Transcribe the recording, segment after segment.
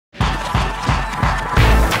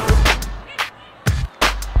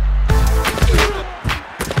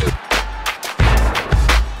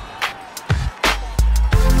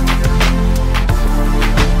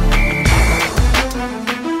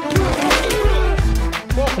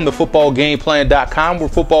welcome to footballgameplan.com, where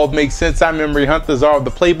football makes sense. I'm Emory Hunt, the czar of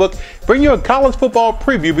the playbook, bring you a college football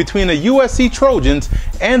preview between the USC Trojans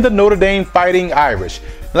and the Notre Dame Fighting Irish.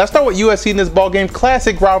 Let's start with USC in this ballgame.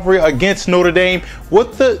 Classic rivalry against Notre Dame.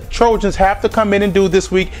 What the Trojans have to come in and do this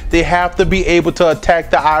week, they have to be able to attack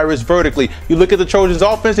the Irish vertically. You look at the Trojans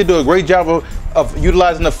offense, they do a great job of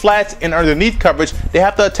utilizing the flats and underneath coverage. They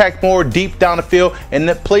have to attack more deep down the field, and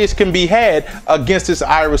the plays can be had against this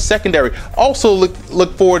Irish secondary. Also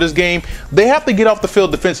look forward to this game. They have to get off the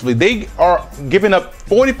field defensively. They are giving up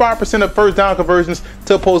 45% of first down conversions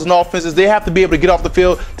to opposing offenses. They have to be able to get off the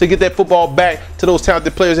field to get that football back to those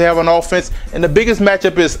talented players they have on offense. And the biggest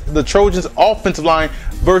matchup is the Trojans' offensive line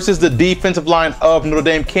versus the defensive line of Notre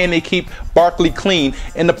Dame. Can they keep Barkley clean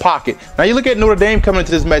in the pocket? Now you look at Notre Dame coming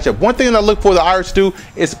into this matchup. One thing that I look for the Irish to do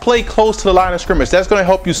is play close to the line of scrimmage. That's going to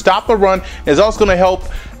help you stop the run. It's also going to help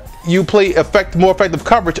you play more effective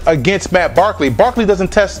coverage against Matt Barkley. Barkley doesn't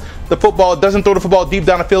test the football, doesn't throw the football deep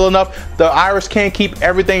down the field enough. The Irish can't keep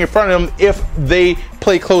everything in front of them if they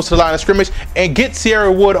play close to the line of scrimmage and get Sierra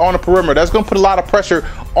Wood on the perimeter. That's going to put a lot of pressure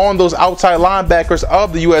on those outside linebackers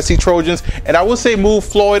of the USC Trojans. And I would say move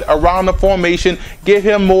Floyd around the formation, give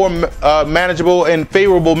him more manageable and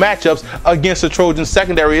favorable matchups against the Trojans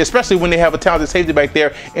secondary, especially when they have a talented safety back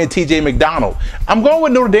there in TJ McDonald. I'm going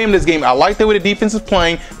with Notre Dame in this game. I like the way the defense is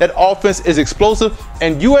playing. That offense is explosive,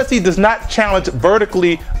 and USC does not challenge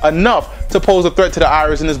vertically enough to pose a threat to the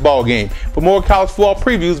Irish in this ball game. For more college football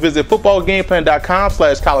previews, visit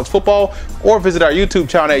footballgameplan.com/collegefootball or visit our YouTube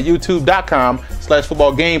channel at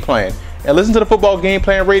youtube.com/footballgameplan. And listen to the Football Game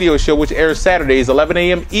Plan radio show, which airs Saturdays 11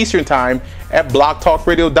 a.m. Eastern Time at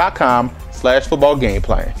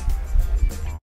blogtalkradio.com/footballgameplan.